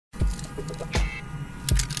I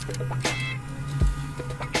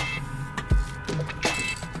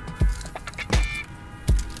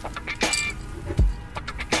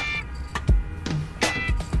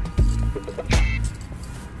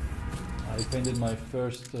painted my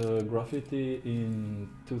first graffiti in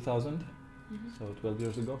 2000, so 12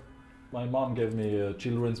 years ago. My mom gave me a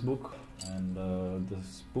children's book, and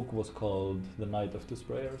this book was called The Night of the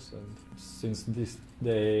Sprayers, and since this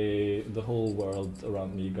day the whole world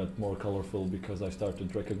around me got more colorful because I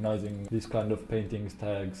started recognizing these kind of paintings,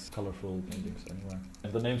 tags, colorful paintings anywhere.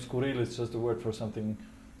 And the name Skuril is just a word for something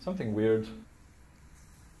weird.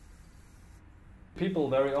 People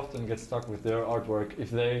very often get stuck with their artwork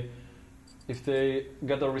if they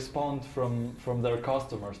get a response from their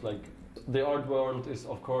customers. Like, the art world is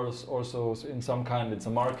of course also in some kind it's a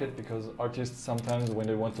market, because artists sometimes when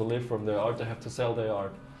they want to live from their art they have to sell their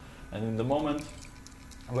art. And in the moment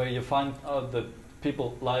where you find out that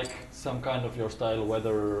people like some kind of your style,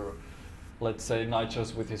 whether let's say Nigel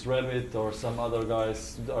with his Revit or some other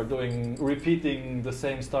guys are repeating the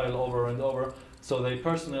same style over and over, so they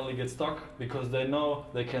personally get stuck because they know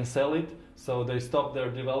they can sell it, so they stop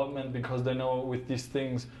their development because they know with these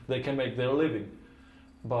things they can make their living.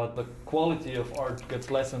 But the quality of art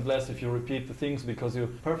gets less and less if you repeat the things, because you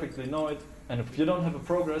perfectly know it, and if you don't have a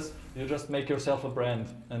progress, you just make yourself a brand.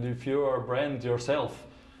 And if you are a brand yourself,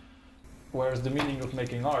 where's the meaning of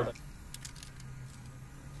making art?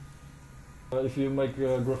 If you make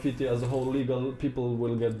graffiti as a whole legal, people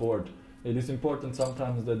will get bored. It is important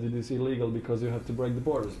sometimes that it is illegal because you have to break the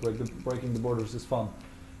borders. Breaking the borders is fun.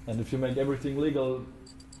 And if you make everything legal,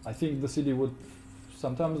 I think the city would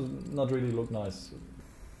sometimes not really look nice.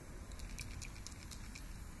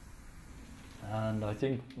 And I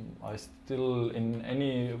think I still,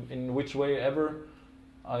 in which way ever,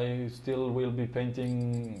 I still will be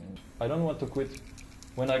painting. I don't want to quit.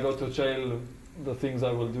 When I go to jail, the things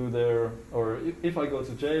I will do there, or if I go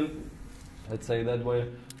to jail, let's say that way,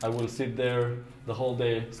 I will sit there the whole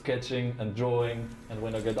day sketching and drawing, and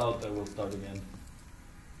when I get out I will start again.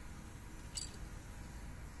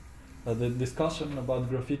 The discussion about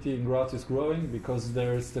graffiti in Graz is growing because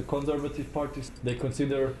there's the conservative parties. They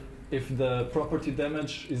consider if the property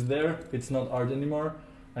damage is there, it's not art anymore.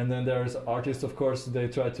 And then there's artists, of course, they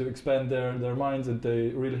try to expand their minds, and they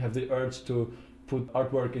really have the urge to put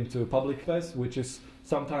artwork into public space, which is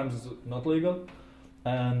sometimes not legal.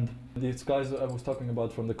 And these guys I was talking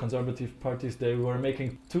about from the conservative parties, they were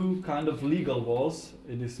making two kind of legal walls.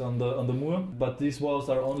 It is on the Moor, but these walls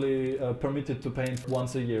are only permitted to paint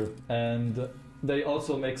once a year. And they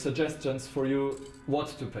also make suggestions for you what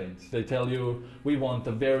to paint. They tell you, we want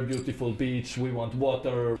a very beautiful beach, we want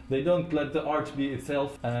water. They don't let the art be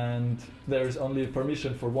itself, and there is only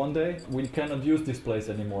permission for one day. We cannot use this place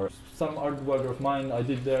anymore. Some artwork of mine I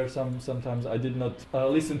did there, sometimes I did not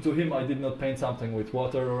listen to him, I did not paint something with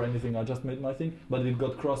water or anything, I just made my thing, but it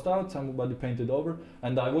got crossed out, somebody painted over,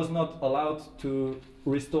 and I was not allowed to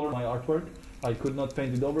restore my artwork. I could not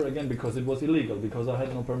paint it over again because it was illegal, because I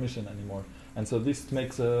had no permission anymore. And so this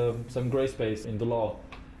makes some gray space in the law.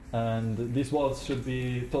 And these walls should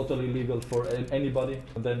be totally legal for anybody.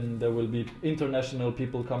 Then there will be international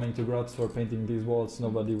people coming to Graz for painting these walls.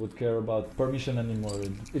 Nobody would care about permission anymore.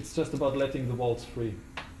 It's just about letting the walls free.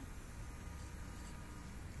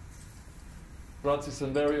 Graz is a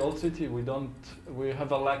very old city. We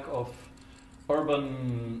have a lack of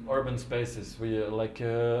urban spaces. We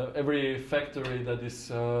every factory that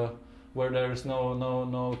is where there is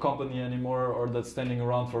no company anymore, or that's standing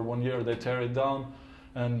around for 1 year, they tear it down.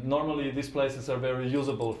 And normally these places are very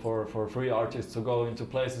usable for free artists to go into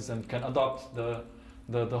places and can adopt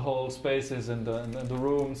the whole spaces and the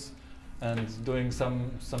rooms and doing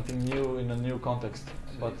something new in a new context.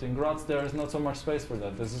 But in Graz there is not so much space for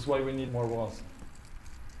that. This is why we need more walls.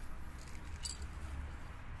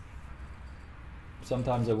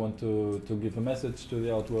 Sometimes I want to give a message to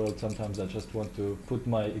the art world, sometimes I just want to put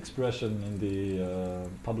my expression in the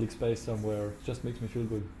public space somewhere. It just makes me feel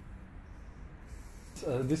good.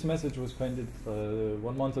 This message was painted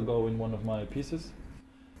 1 month ago in one of my pieces.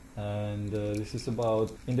 And this is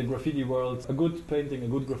about, in the graffiti world, a good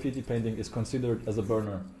graffiti painting is considered as a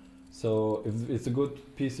burner. So if it's a good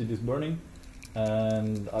piece, it is burning.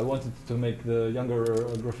 And I wanted to make the younger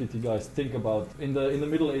graffiti guys think about, in the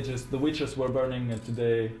Middle Ages the witches were burning, and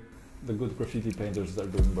today the good graffiti painters are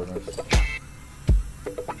doing burners.